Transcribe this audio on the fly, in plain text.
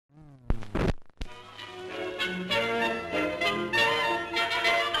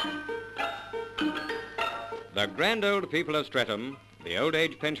The grand old people of Streatham, the old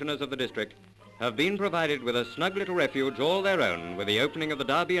age pensioners of the district, have been provided with a snug little refuge all their own with the opening of the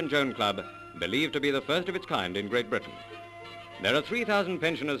Darby and Joan Club, believed to be the first of its kind in Great Britain. There are 3,000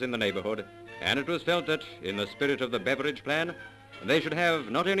 pensioners in the neighbourhood, and it was felt that, in the spirit of the Beveridge plan, they should have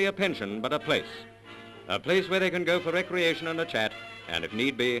not only a pension, but a place where they can go for recreation and a chat, and if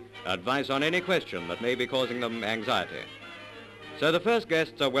need be, advice on any question that may be causing them anxiety. So the first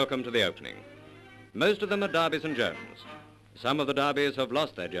guests are welcome to the opening. Most of them are Darbys and Joans. Some of the Darbys have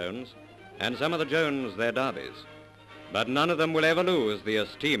lost their Joans, and some of the Joans their Darbys. But none of them will ever lose the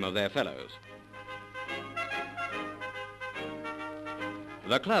esteem of their fellows.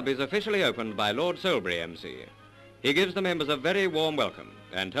 The club is officially opened by Lord Solberry, MC. He gives the members a very warm welcome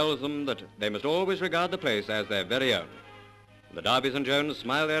and tells them that they must always regard the place as their very own. The Darbys and Joans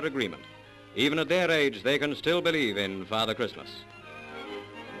smile their agreement. Even at their age, they can still believe in Father Christmas.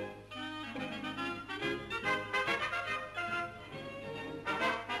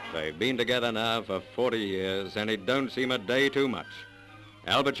 They've been together now for 40 years, and it don't seem a day too much.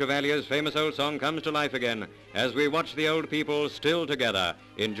 Albert Chevalier's famous old song comes to life again as we watch the old people still together,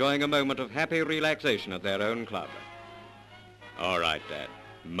 enjoying a moment of happy relaxation at their own club. All right, Dad.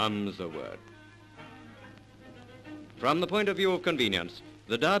 Mum's the word. From the point of view of convenience,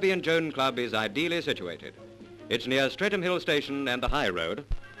 the Darby and Joan Club is ideally situated. It's near Streatham Hill Station and the High Road,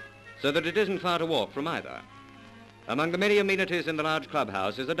 so that it isn't far to walk from either. Among the many amenities in the large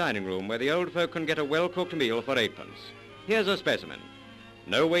clubhouse is a dining room where the old folk can get a well-cooked meal for 8 pence. Here's a specimen.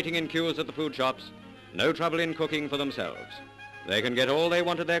 No waiting in queues at the food shops, no trouble in cooking for themselves. They can get all they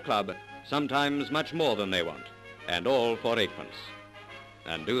want at their club, sometimes much more than they want, and all for 8 pence.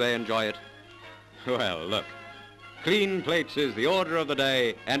 And do they enjoy it? Well, look. Clean plates is the order of the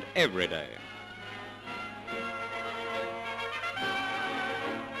day, and every day.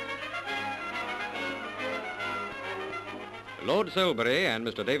 Lord Solberry and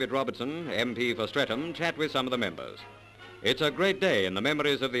Mr. David Robertson, MP for Streatham, chat with some of the members. It's a great day in the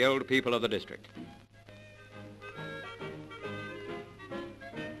memories of the old people of the district.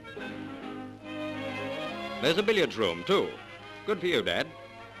 There's a billiards room, too. Good for you, Dad.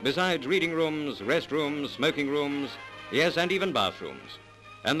 Besides reading rooms, restrooms, smoking rooms, yes, and even bathrooms.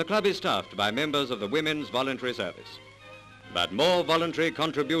 And the club is staffed by members of the Women's Voluntary Service. But more voluntary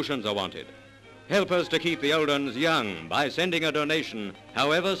contributions are wanted. Help us to keep the old uns young by sending a donation,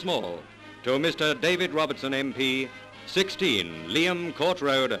 however small, to Mr. David Robertson, MP, 16 Liam Court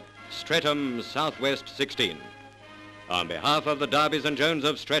Road, Streatham, Southwest 16. On behalf of the Darbys and Joans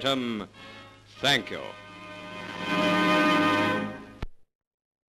of Streatham, thank you.